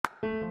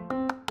Hi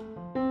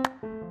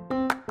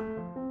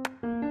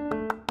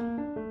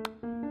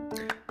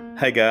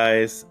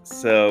guys,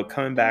 so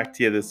coming back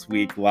to you this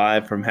week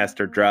live from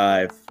Hester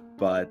Drive,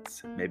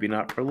 but maybe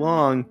not for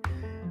long.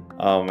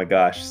 Oh my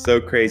gosh,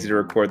 so crazy to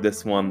record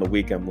this one the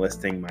week I'm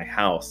listing my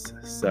house.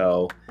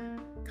 So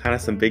kind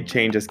of some big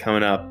changes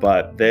coming up,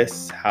 but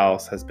this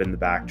house has been the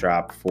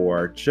backdrop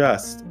for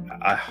just,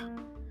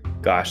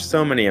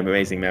 so many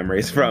amazing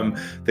memories from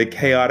the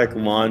chaotic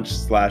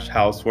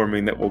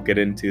launch/housewarming that we'll get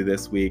into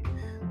this week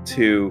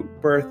to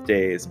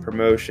birthdays,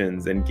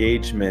 promotions,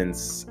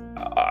 engagements,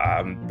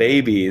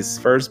 babies,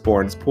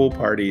 firstborns, pool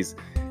parties,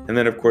 and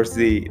then of course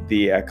the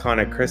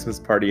iconic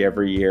Christmas party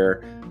every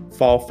year,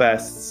 fall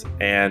fests,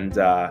 and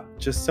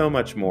just so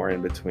much more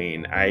in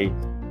between. I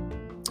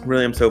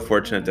really am so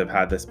fortunate to have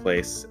had this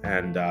place,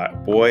 and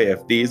boy,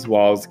 if these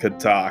walls could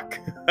talk.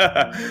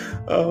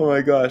 Oh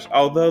my gosh.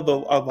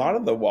 Although a lot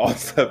of the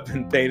walls have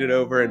been painted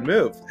over and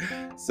moved,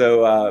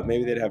 so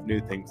maybe they'd have new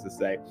things to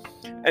say.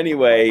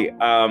 Anyway,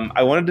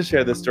 I wanted to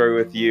share this story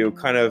with you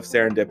kind of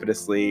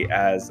serendipitously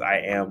as I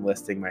am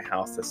listing my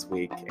house this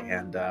week,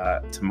 and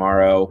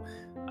tomorrow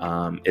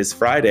is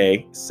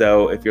Friday.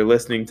 So if you're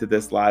listening to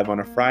this live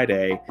on a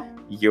Friday,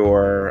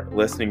 you're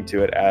listening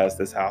to it as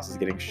this house is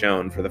getting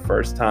shown for the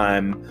first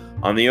time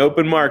on the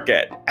open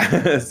market.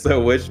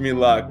 So wish me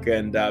luck,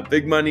 and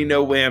big money,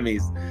 no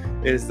whammies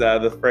is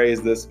the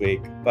phrase this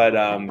week. But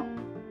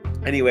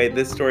anyway,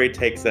 this story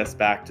takes us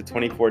back to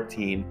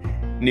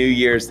 2014, New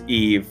Year's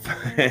Eve,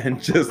 and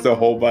just a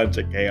whole bunch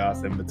of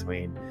chaos in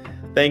between.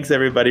 Thanks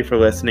everybody for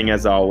listening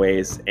as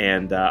always,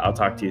 and I'll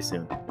talk to you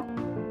soon.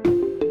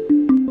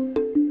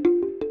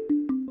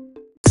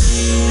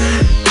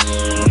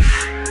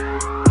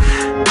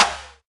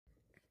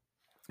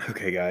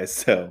 Okay, guys,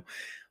 so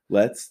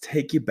let's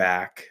take you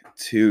back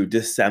to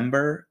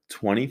December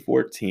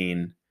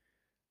 2014.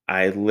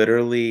 I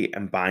literally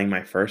am buying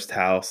my first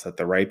house at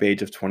the ripe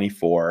age of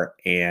 24,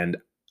 and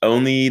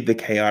only the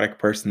chaotic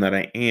person that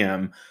I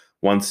am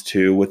wants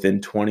to,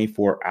 within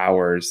 24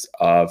 hours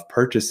of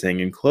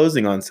purchasing and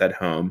closing on said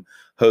home,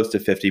 host a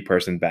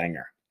 50-person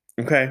banger.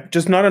 Okay,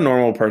 just not a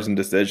normal person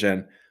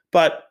decision,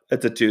 but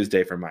it's a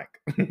Tuesday for Mike.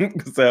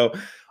 So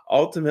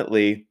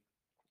ultimately,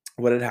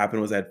 what had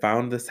happened was I had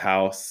found this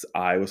house.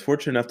 I was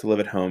fortunate enough to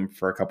live at home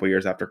for a couple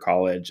years after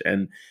college,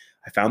 and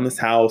I found this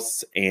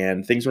house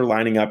and things were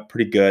lining up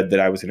pretty good that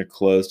I was going to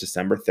close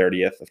December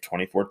 30th of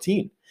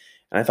 2014.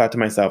 And I thought to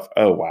myself,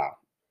 oh, wow.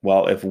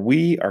 Well, if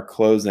we are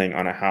closing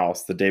on a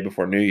house the day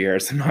before New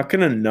Year's, I'm not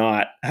going to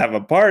not have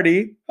a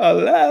party.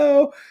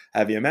 Hello.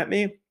 Have you met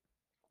me?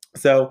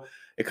 So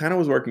it kind of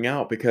was working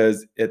out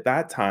because at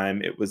that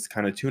time it was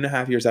kind of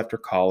 2.5 years after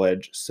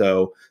college.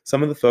 So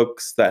some of the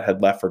folks that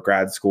had left for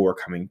grad school were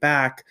coming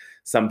back.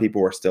 Some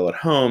people were still at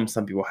home.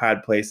 Some people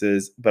had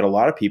places, but a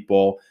lot of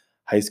people,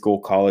 high school,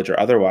 college, or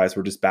otherwise,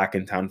 were just back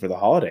in town for the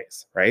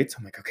holidays, right? So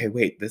I'm like, okay,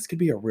 wait, this could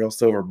be a real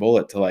silver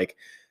bullet to like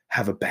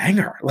have a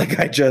banger. Like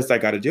I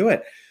got to do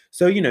it.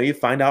 So, you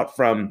find out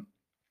from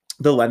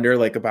the lender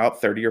like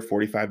about 30 or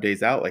 45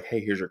 days out, like, hey,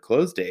 here's your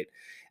close date.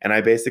 And I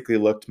basically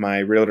looked my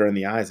realtor in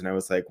the eyes and I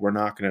was like, we're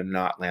not going to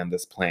not land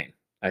this plane.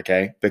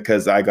 Okay.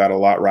 Because I got a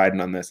lot riding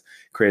on this,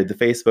 created the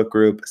Facebook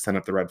group, sent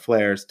up the red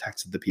flares,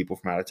 texted the people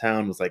from out of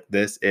town, was like,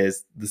 this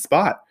is the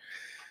spot.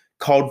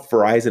 Called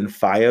Verizon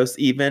Fios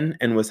even,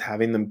 and was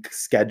having them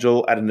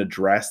schedule at an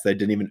address they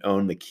didn't even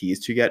own the keys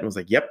to yet. And was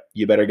like, yep,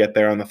 you better get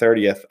there on the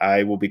 30th.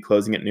 I will be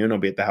closing at noon. I'll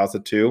be at the house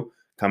at 2.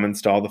 Come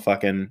install the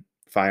fucking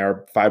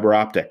fiber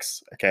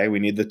optics. Okay. We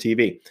need the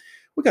TV.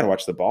 We got to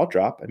watch the ball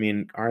drop. I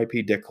mean,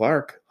 RIP Dick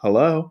Clark.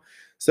 Hello.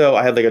 So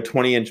I had like a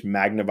 20-inch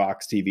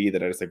Magnavox TV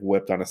that I just like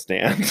whipped on a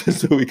stand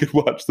so we could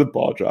watch the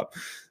ball drop.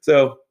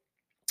 So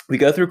we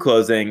go through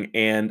closing,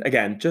 and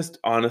again, just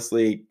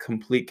honestly,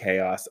 complete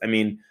chaos. I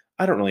mean,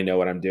 I don't really know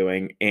what I'm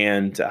doing.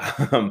 And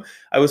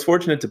I was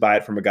fortunate to buy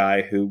it from a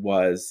guy who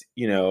was,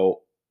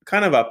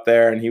 kind of up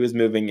there, and he was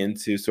moving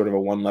into sort of a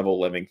one-level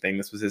living thing.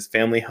 This was his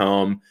family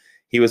home.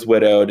 He was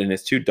widowed, and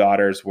his 2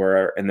 daughters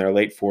were in their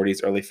late 40s,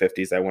 early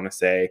 50s, I want to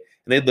say,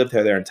 and they'd lived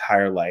there their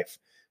entire life.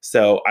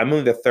 So I'm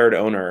only the 3rd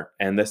owner,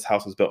 and this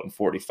house was built in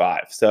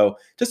 45. So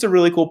just a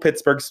really cool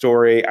Pittsburgh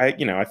story.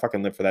 I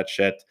fucking live for that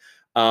shit.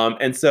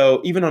 And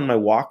so even on my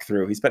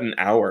walkthrough, he spent an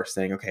hour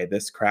saying, okay,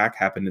 this crack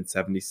happened in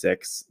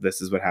 76.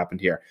 This is what happened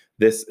here.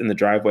 This in the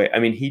driveway. I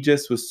mean, he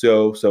just was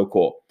so, so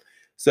cool.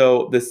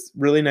 So this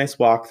really nice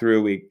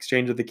walkthrough, we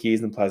exchanged the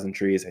keys and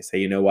pleasantries. I say,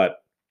 you know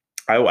what?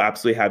 I will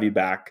absolutely have you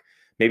back.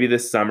 Maybe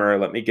this summer,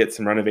 let me get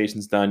some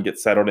renovations done, get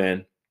settled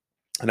in,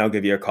 and I'll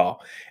give you a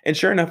call. And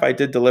sure enough, I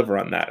did deliver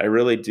on that. I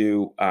really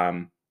do.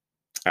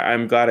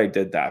 I'm glad I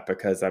did that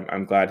because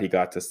I'm glad he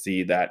got to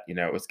see that,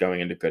 it was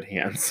going into good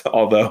hands,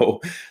 although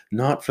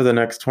not for the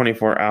next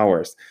 24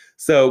 hours.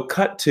 So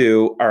cut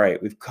to, all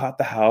right, we've caught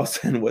the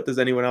house. And what does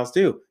anyone else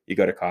do? You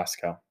go to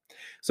Costco.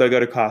 So I go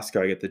to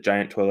Costco, I get the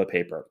giant toilet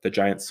paper, the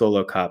giant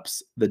Solo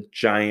cups, the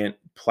giant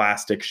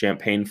plastic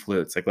champagne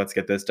flutes. Like, let's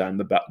get this done.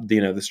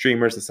 The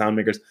streamers, the sound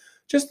makers,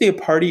 just the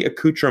party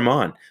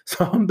accoutrement.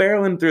 So I'm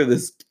barreling through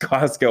this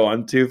Costco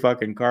on two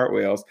fucking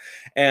cartwheels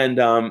and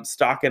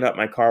stocking up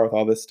my car with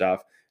all this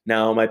stuff.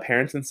 Now, my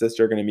parents and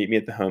sister are going to meet me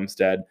at the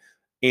homestead.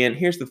 And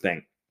here's the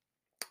thing.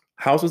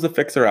 House was a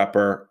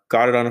fixer-upper,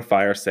 got it on a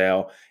fire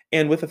sale,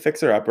 and with a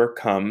fixer-upper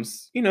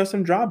comes,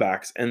 some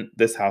drawbacks. And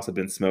this house had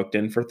been smoked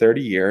in for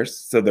 30 years,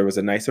 so there was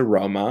a nice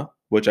aroma,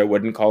 which I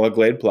wouldn't call a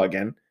Glade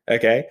plug-in,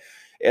 okay?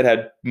 It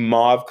had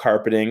mauve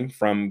carpeting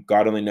from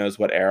God only knows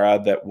what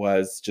era that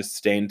was just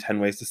stained 10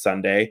 ways to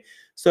Sunday.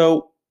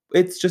 So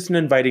it's just an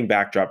inviting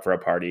backdrop for a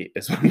party,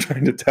 is what I'm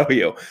trying to tell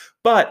you.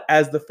 But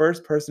as the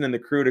first person in the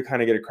crew to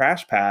kind of get a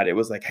crash pad, it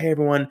was like, hey,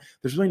 everyone,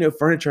 there's really no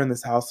furniture in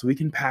this house, so we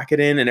can pack it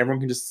in and everyone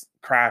can just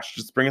crash.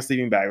 Just bring a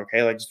sleeping bag,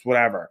 okay? Like, just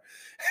whatever.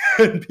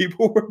 And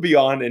people were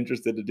beyond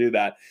interested to do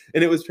that.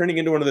 And it was turning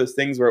into one of those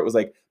things where it was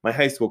like my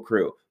high school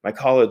crew, my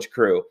college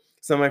crew,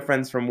 some of my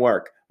friends from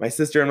work, my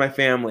sister and my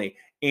family,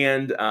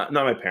 and not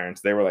my parents.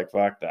 They were like,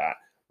 fuck that.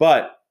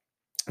 But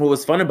what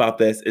was fun about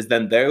this is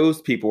then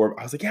those people were,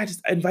 I was like, yeah,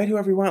 just invite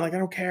whoever you want. Like, I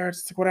don't care.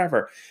 It's like,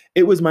 whatever.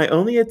 It was my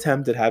only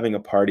attempt at having a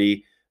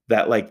party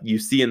that like you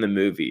see in the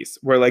movies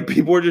where like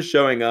people were just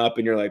showing up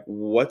and you're like,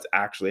 what's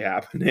actually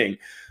happening?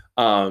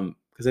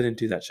 Because I didn't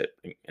do that shit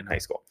in high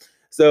school.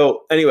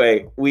 So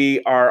anyway,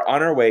 we are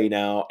on our way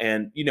now.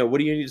 And, what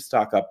do you need to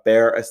stock up?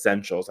 Bare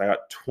essentials. I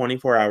got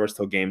 24 hours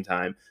till game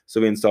time. So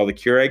we install the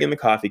Keurig and the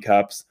coffee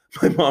cups.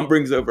 My mom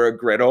brings over a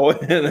griddle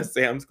and a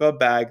Sam's Club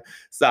bag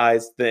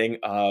size thing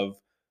of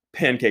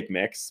pancake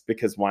mix,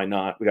 because why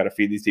not? We got to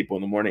feed these people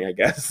in the morning, I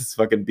guess. It's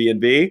fucking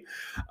B&B.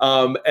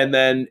 And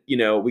then,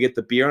 we get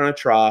the beer on a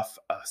trough,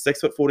 a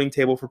 6-foot folding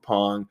table for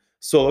Pong,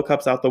 solo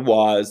cups out the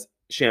waz,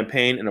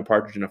 champagne, and a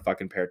partridge in a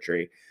fucking pear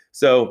tree.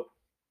 So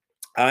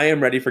I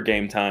am ready for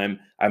game time.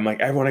 I'm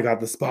like, everyone, I got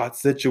the spot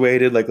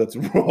situated. Like, let's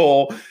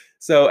roll.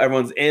 So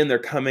everyone's in, they're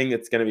coming.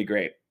 It's going to be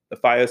great. The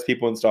Fios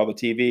people install the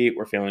TV.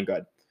 We're feeling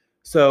good.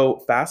 So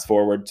fast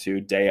forward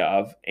to day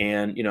of,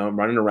 and I'm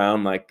running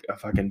around like a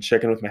fucking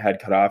chicken with my head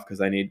cut off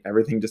because I need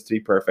everything just to be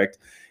perfect.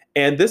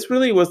 And this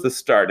really was the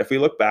start. If we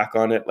look back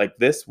on it, like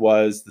this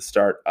was the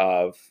start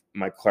of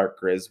my Clark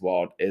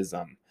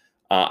Griswold-ism.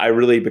 I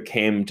really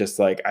became just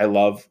like, I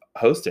love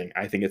hosting.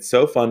 I think it's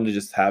so fun to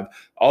just have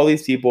all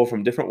these people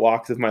from different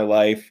walks of my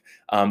life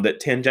that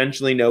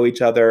tangentially know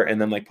each other, and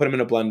then like put them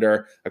in a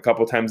blender a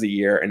couple times a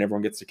year and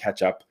everyone gets to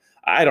catch up.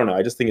 I don't know.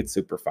 I just think it's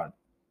super fun.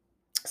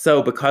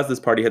 So because this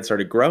party had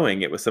started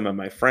growing, it was some of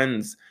my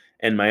friends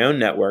and my own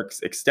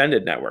networks,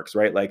 extended networks,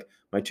 right? Like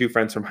my two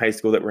friends from high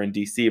school that were in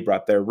DC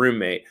brought their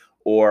roommate,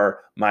 or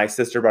my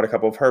sister brought a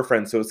couple of her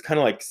friends. So it was kind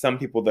of like some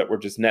people that were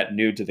just net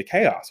new to the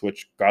chaos,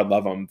 which God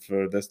love them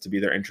for this to be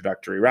their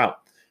introductory route.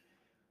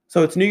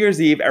 So it's New Year's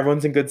Eve.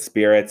 Everyone's in good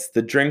spirits.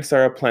 The drinks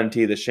are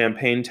aplenty. The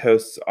champagne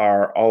toasts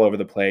are all over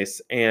the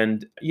place.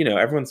 And,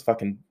 everyone's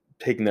fucking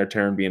taking their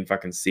turn being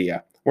fucking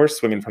Sia. We're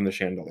swinging from the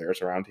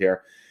chandeliers around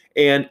here.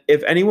 And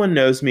if anyone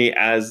knows me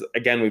as,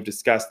 again, we've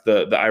discussed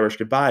the Irish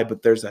goodbye,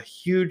 but there's a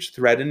huge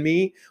thread in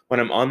me when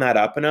I'm on that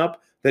up and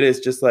up that is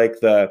just like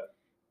the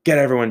get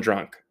everyone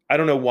drunk. I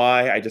don't know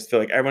why. I just feel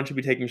like everyone should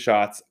be taking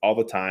shots all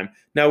the time.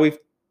 Now we've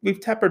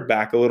tempered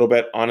back a little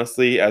bit,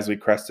 honestly, as we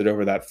crested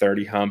over that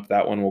 30 hump.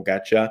 That one will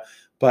get you.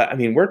 But I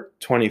mean, we're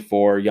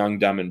 24, young,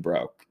 dumb, and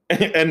broke.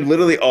 And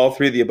literally all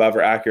three of the above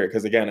are accurate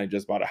because, again, I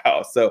just bought a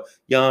house. So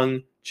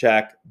young,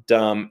 check.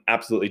 Dumb,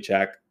 absolutely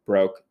check.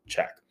 Broke,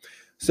 check.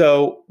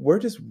 So we're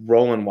just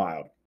rolling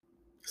wild.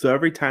 So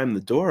every time the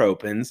door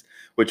opens,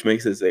 which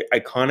makes this an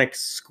iconic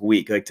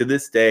squeak, like to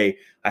this day,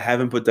 I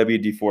haven't put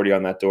WD-40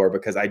 on that door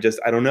because I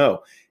don't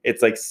know.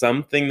 It's like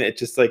something that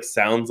just like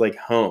sounds like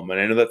home. And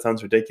I know that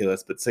sounds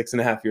ridiculous, but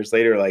 6.5 years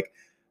later, like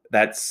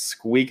that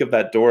squeak of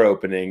that door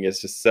opening is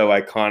just so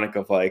iconic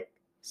of like,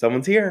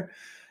 someone's here.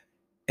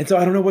 And so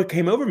I don't know what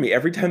came over me.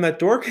 Every time that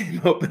door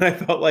came open, I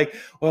felt like,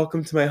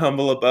 welcome to my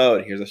humble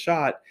abode. Here's a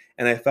shot.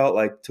 And I felt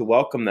like to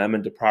welcome them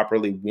and to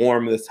properly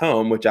warm this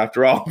home, which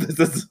after all, this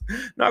is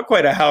not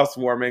quite a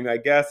housewarming. I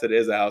guess it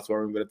is a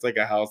housewarming, but it's like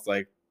a house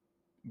like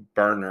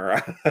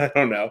burner. I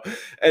don't know.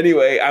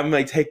 Anyway, I'm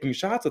like taking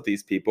shots with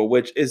these people,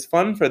 which is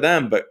fun for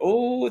them, but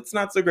it's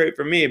not so great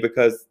for me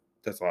because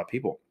there's a lot of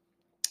people.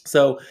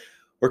 So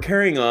we're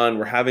carrying on,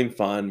 we're having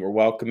fun, we're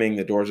welcoming,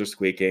 the doors are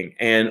squeaking,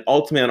 and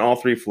ultimately on all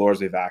three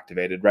floors we've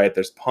activated, right?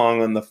 There's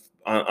Pong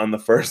on the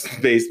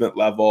first basement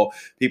level.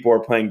 People are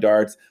playing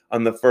darts.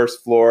 On the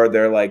first floor,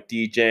 they're like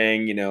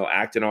DJing,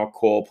 acting all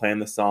cool, playing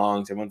the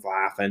songs, everyone's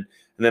laughing.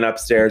 And then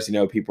upstairs,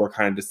 people are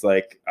kind of just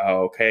like,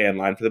 oh, okay, in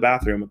line for the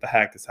bathroom. What the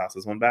heck? This house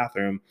has one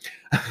bathroom.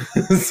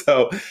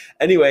 So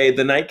anyway,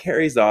 the night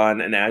carries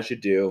on, and as you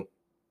do,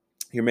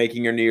 you're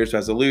making your New Year's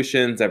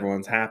resolutions,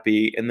 everyone's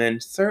happy, and then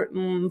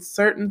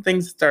certain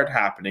things start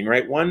happening,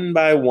 right? One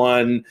by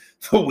one,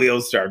 the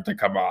wheels start to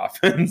come off.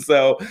 And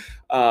so,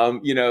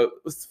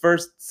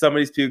 first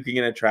somebody's puking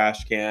in a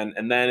trash can,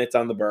 and then it's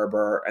on the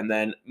Berber, and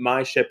then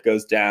my ship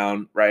goes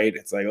down, right?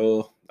 It's like,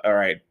 oh, all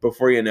right.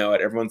 Before you know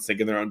it, everyone's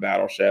sinking their own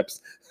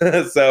battleships.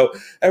 So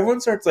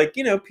everyone starts like,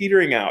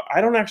 petering out. I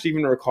don't actually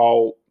even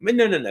recall.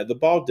 No. The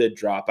ball did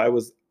drop. I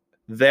was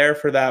there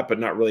for that, but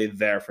not really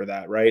there for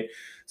that, right?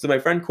 So my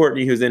friend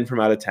Courtney, who's in from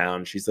out of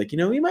town, she's like,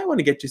 we might want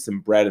to get you some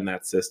bread in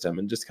that system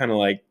and just kind of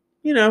like,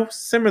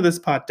 simmer this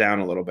pot down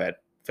a little bit.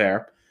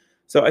 Fair.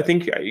 So I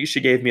think she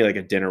gave me like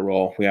a dinner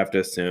roll, we have to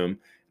assume.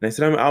 And I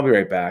said, I'll be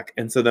right back.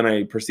 And so then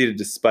I proceeded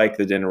to spike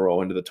the dinner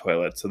roll into the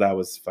toilet. So that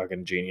was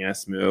fucking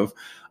genius move.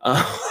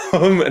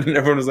 And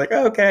everyone was like,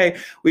 okay,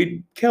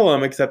 we'd kill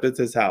him, except it's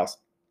his house.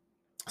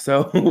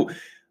 So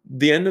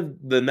the end of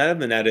the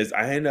net is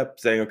I end up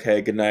saying,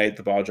 okay, good night.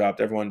 The ball dropped.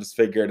 Everyone just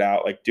figure it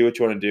out. Like, do what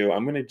you want to do.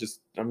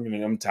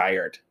 I'm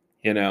tired,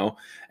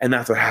 and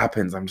that's what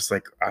happens. I'm just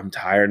like, I'm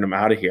tired and I'm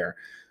out of here.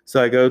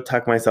 So I go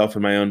tuck myself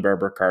in my own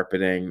Berber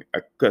carpeting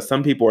because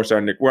some people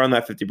we're on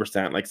that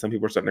 50%. Like some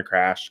people are starting to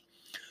crash.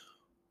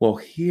 Well,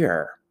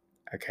 here,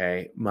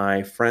 okay,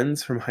 my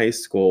friends from high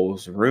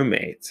school's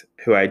roommate,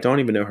 who I don't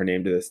even know her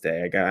name to this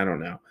day. I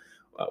don't know.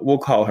 We'll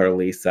call her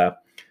Lisa.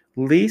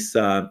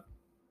 Lisa,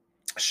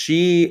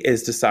 she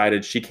is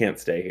decided she can't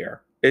stay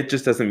here. It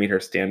just doesn't meet her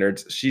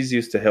standards. She's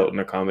used to Hilton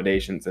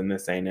accommodations, and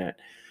this ain't it.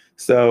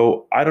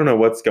 So I don't know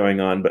what's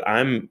going on, but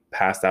I'm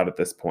passed out at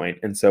this point.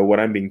 And so what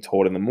I'm being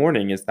told in the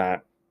morning is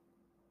that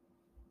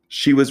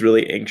she was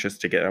really anxious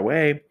to get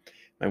away.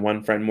 My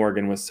one friend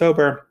Morgan was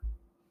sober,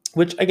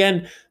 which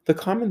again, the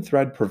common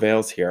thread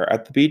prevails here.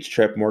 At the beach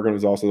trip, Morgan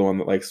was also the one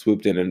that like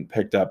swooped in and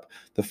picked up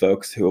the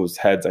folks whose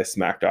heads I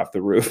smacked off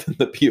the roof in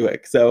the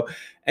Buick. So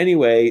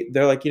anyway,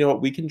 they're like, you know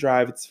what, we can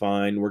drive, it's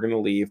fine, we're gonna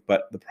leave.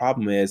 But the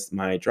problem is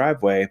my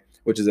driveway,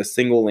 which is a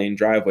single lane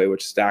driveway,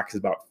 which stacks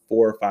about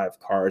 4 or 5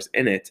 cars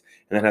in it,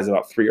 and then has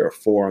about 3 or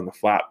 4 on the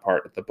flat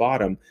part at the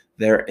bottom,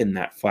 they're in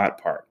that flat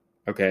part.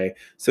 Okay.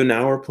 So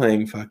now we're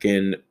playing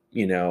fucking,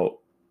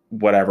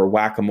 whatever,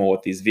 whack-a-mole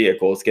with these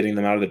vehicles, getting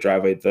them out of the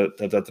driveway,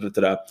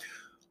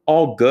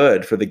 all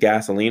good for the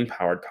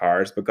gasoline-powered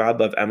cars, but God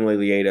love Emily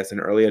Liadis, an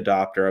early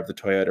adopter of the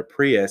Toyota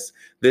Prius.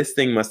 This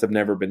thing must have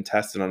never been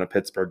tested on a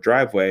Pittsburgh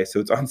driveway,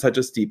 so it's on such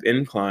a steep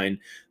incline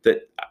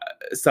that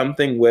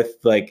something with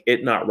like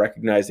it not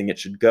recognizing it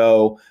should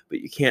go,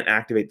 but you can't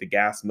activate the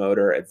gas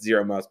motor at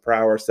 0 miles per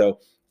hour. So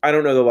I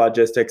don't know the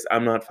logistics.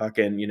 I'm not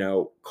fucking,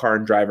 Car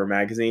and Driver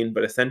magazine,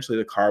 but essentially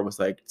the car was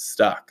like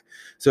stuck.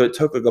 So it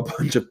took like a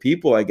bunch of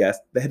people, I guess,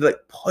 they had to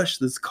like push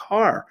this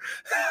car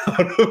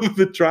out of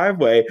the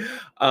driveway,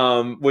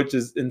 which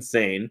is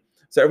insane.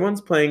 So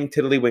everyone's playing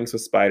tiddlywinks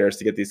with spiders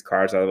to get these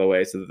cars out of the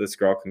way so that this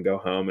girl can go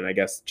home and I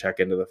guess check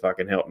into the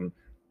fucking Hilton.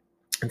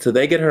 And so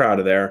they get her out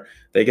of there.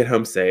 They get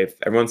home safe.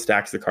 Everyone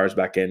stacks the cars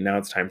back in. Now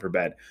it's time for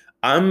bed.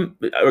 I'm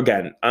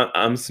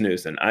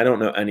snoozing. I don't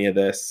know any of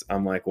this.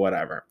 I'm like,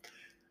 whatever.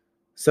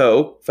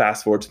 So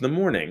fast forward to the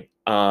morning.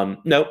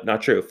 Nope,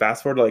 not true.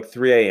 Fast forward to like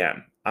 3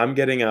 a.m. I'm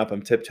getting up.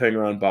 I'm tiptoeing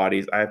around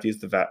bodies. I have to use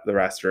the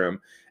restroom.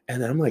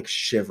 And then I'm like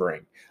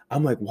shivering.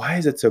 I'm like, why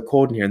is it so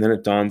cold in here? And then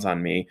it dawns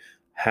on me,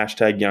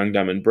 hashtag young,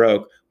 dumb, and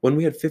broke. When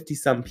we had 50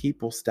 some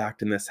people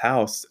stacked in this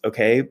house,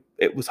 okay,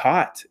 it was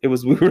hot. It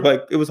was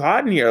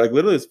hot in here. Like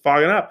literally it's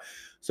fogging up.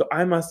 So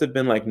I must have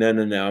been like, no,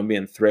 I'm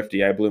being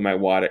thrifty. I blew my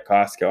wad at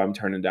Costco. I'm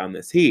turning down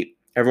this heat.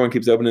 Everyone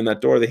keeps opening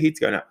that door. The heat's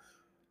going out.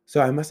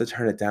 So I must have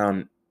turned it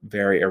down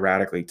very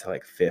erratically to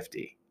like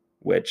 50,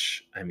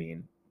 which, I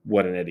mean,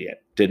 what an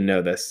idiot. Didn't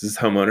know this. This is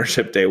home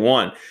ownership day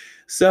 1.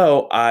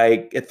 So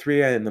at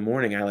 3 a.m. in the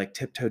morning, I like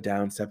tiptoe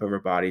down, step over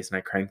bodies, and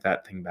I crank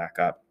that thing back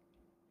up.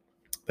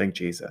 Thank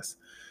Jesus.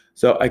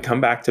 So I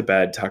come back to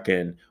bed, tuck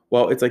in.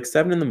 Well, it's like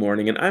 7 in the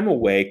morning and I'm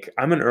awake.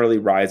 I'm an early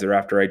riser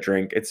after I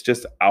drink. It's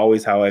just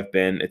always how I've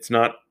been. It's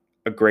not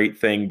a great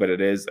thing, but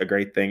it is a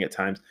great thing at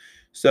times.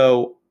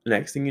 So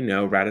next thing you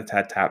know,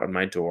 rat-a-tat-tat on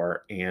my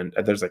door, and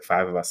there's like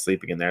 5 of us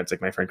sleeping in there. It's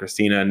like my friend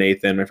Christina,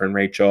 Nathan, my friend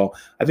Rachel.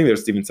 I think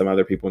there's even some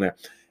other people in there.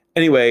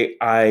 Anyway,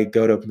 I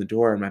go to open the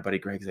door, and my buddy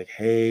Greg's like,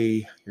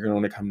 hey, you're going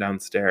to want to come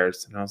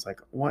downstairs. And I was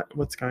like,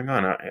 what's going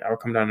on? I'll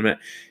come down in a minute.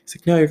 He's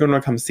like, no, you're going to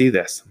want to come see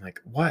this. I'm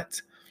like,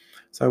 what?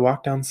 So I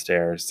walk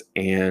downstairs,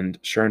 and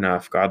sure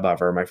enough, God love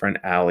her, my friend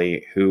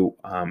Allie, who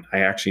I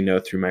actually know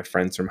through my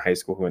friends from high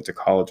school who went to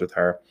college with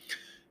her,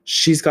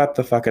 she's got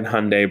the fucking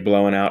Hyundai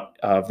blowing out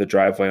of the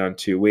driveway on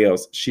 2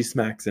 wheels. She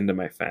smacks into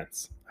my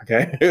fence.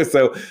 Okay.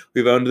 So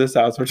we've owned this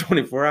house for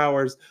 24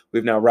 hours.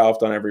 We've now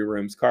Ralphed on every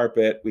room's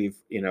carpet. We've,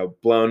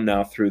 blown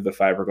now through the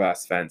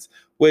fiberglass fence,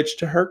 which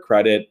to her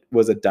credit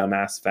was a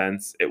dumbass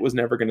fence. It was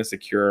never going to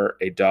secure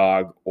a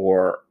dog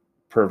or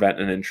prevent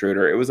an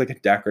intruder. It was like a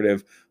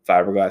decorative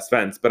fiberglass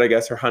fence, but I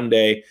guess her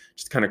Hyundai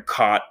just kind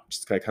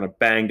of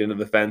banged into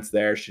the fence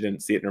there. She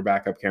didn't see it in her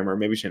backup camera.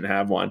 Maybe she didn't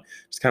have one.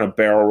 Just kind of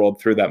barrel rolled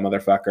through that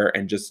motherfucker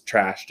and just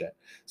trashed it.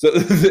 So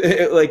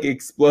it like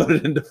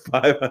exploded into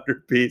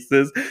 500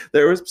 pieces.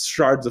 There was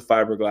shards of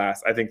fiberglass,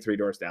 I think 3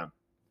 doors down.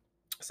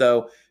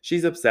 So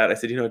she's upset. I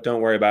said,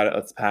 don't worry about it.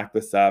 Let's pack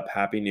this up.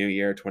 Happy New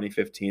Year.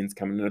 2015 is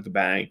coming in with a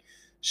bang.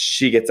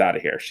 She gets out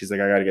of here. She's like,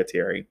 I got to get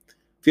Terry.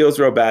 Feels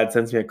real bad,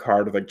 sends me a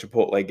card with like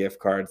Chipotle gift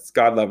cards.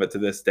 God love it to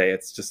this day.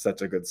 It's just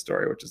such a good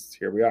story, which is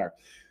here we are.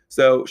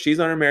 So she's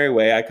on her merry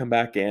way. I come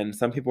back in.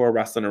 Some people are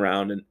wrestling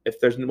around. And if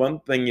there's one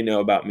thing you know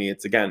about me,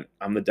 it's again,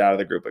 I'm the dad of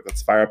the group. Like,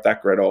 let's fire up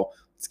that griddle.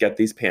 Let's get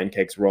these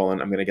pancakes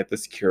rolling. I'm going to get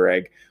this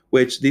Keurig,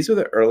 which these were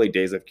the early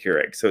days of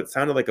Keurig. So it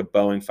sounded like a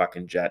Boeing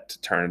fucking jet to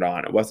turn it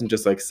on. It wasn't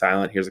just like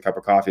silent, here's a cup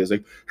of coffee. It was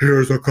like,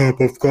 here's a cup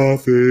of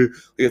coffee. Like,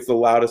 it's the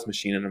loudest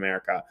machine in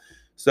America.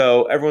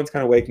 So everyone's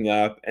kind of waking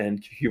up and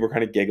people were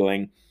kind of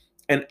giggling.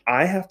 And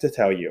I have to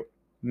tell you,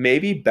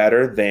 maybe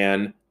better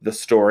than the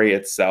story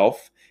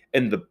itself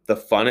and the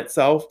fun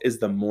itself is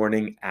the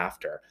morning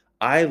after.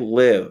 I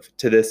live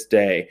to this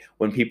day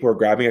when people are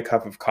grabbing a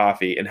cup of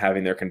coffee and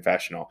having their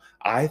confessional.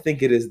 I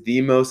think it is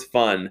the most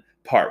fun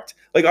part.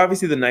 Like,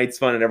 obviously the night's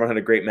fun and everyone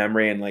had a great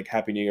memory and like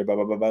Happy New Year, blah,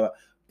 blah, blah, blah.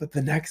 But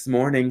the next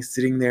morning,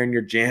 sitting there in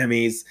your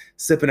jammies,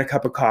 sipping a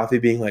cup of coffee,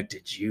 being like,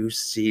 did you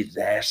see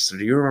this?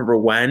 Do you remember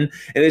when?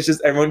 And it's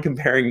just everyone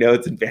comparing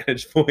notes and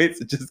vantage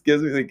points. It just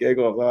gives me the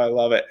giggles. Oh, I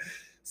love it.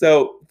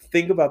 So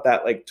think about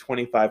that like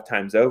 25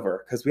 times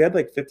over, because we had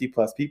like 50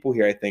 plus people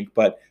here, I think,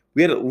 but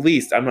we had at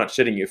least, I'm not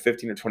shitting you,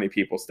 15 or 20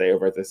 people stay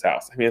over at this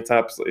house. I mean, it's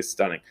absolutely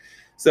stunning.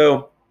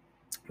 So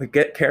we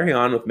carry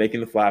on with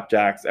making the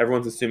flapjacks.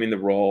 Everyone's assuming the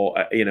role.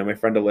 My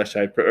friend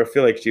Alicia, I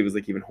feel like she was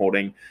like even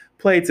holding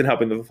plates and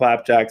helping with the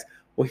flapjacks.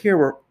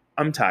 Well,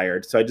 I'm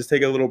tired. So I just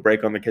take a little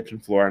break on the kitchen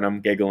floor and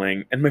I'm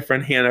giggling. And my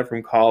friend Hannah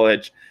from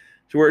college,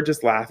 we're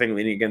just laughing,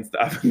 leaning against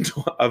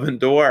the oven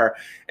door.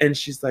 And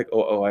she's like,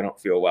 oh, I don't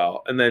feel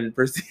well. And then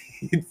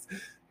proceeds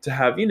to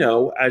have,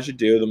 as you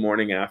do, the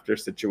morning after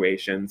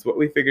situations. What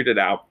we figured it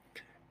out.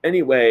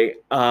 Anyway,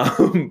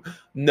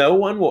 no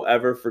one will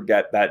ever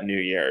forget that New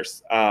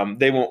Year's.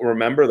 They won't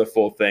remember the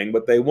full thing,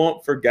 but they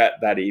won't forget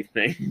that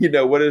evening.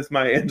 What does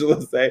Maya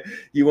Angelou say?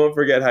 You won't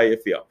forget how you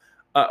feel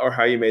or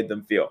how you made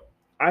them feel.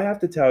 I have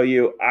to tell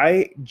you,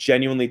 I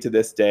genuinely to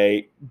this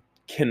day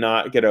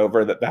cannot get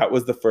over that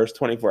was the first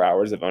 24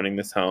 hours of owning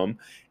this home.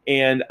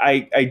 And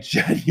I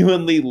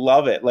genuinely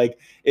love it. Like,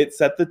 it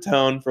set the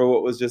tone for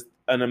what was just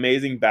an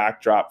amazing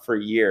backdrop for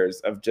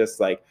years of just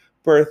like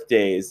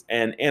birthdays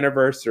and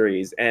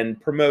anniversaries and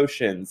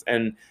promotions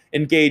and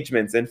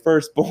engagements and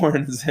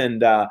firstborns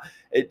and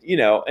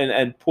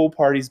and pool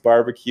parties,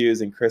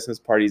 barbecues, and Christmas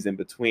parties in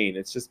between.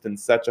 It's just been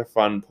such a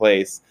fun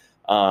place.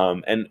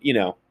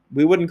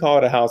 We wouldn't call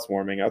it a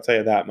housewarming, I'll tell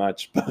you that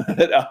much, but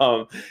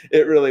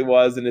it really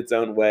was in its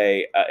own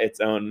way, its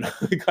own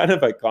kind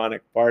of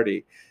iconic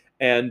party.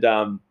 And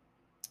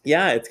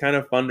it's kind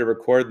of fun to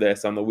record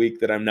this on the week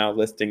that I'm now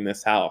listing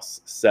this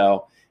house.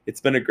 So it's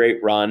been a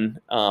great run,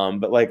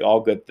 but like all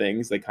good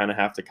things, they kind of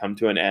have to come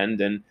to an end,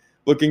 and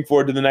looking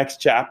forward to the next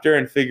chapter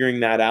and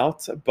figuring that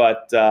out.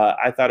 But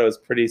I thought it was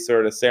pretty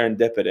sort of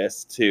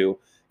serendipitous to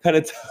kind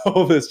of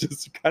tell this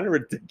just kind of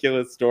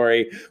ridiculous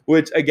story,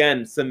 which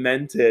again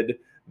cemented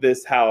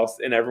this house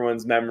in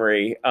everyone's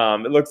memory.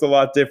 It looks a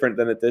lot different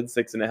than it did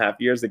 6.5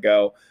 years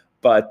ago,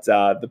 but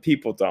the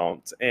people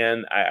don't.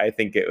 And I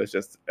think it was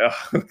just,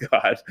 oh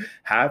God,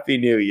 Happy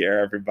New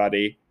Year,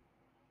 everybody.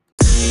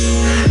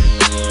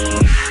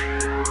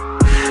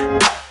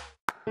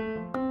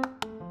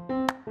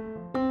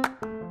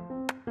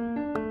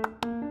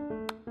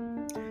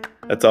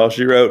 That's all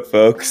she wrote,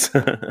 folks.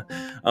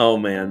 Oh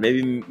man,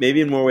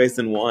 maybe in more ways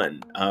than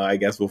one. I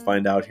guess we'll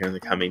find out here in the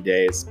coming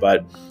days.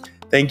 But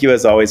thank you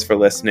as always for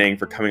listening,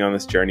 for coming on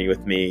this journey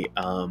with me.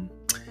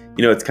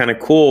 It's kind of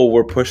cool.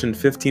 We're pushing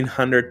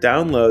 1,500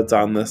 downloads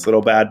on this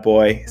little bad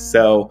boy.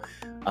 So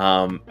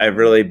I've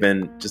really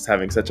been just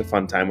having such a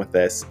fun time with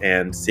this,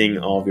 and seeing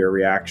all of your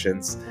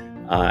reactions,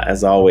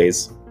 as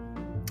always,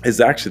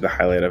 is actually the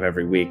highlight of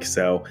every week.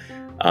 So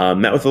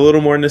met with a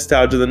little more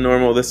nostalgia than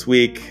normal this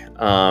week.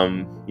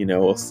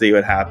 We'll see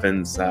what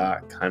happens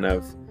for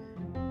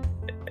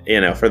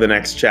the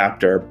next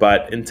chapter.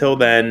 But until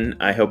then,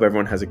 I hope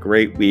everyone has a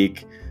great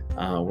week.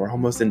 We're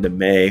almost into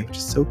May, which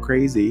is so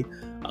crazy.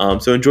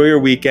 So enjoy your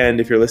weekend.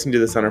 If you're listening to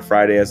this on a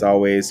Friday, as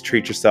always,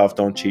 treat yourself,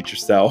 don't cheat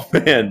yourself.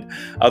 And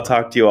I'll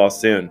talk to you all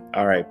soon.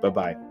 All right,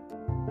 bye-bye.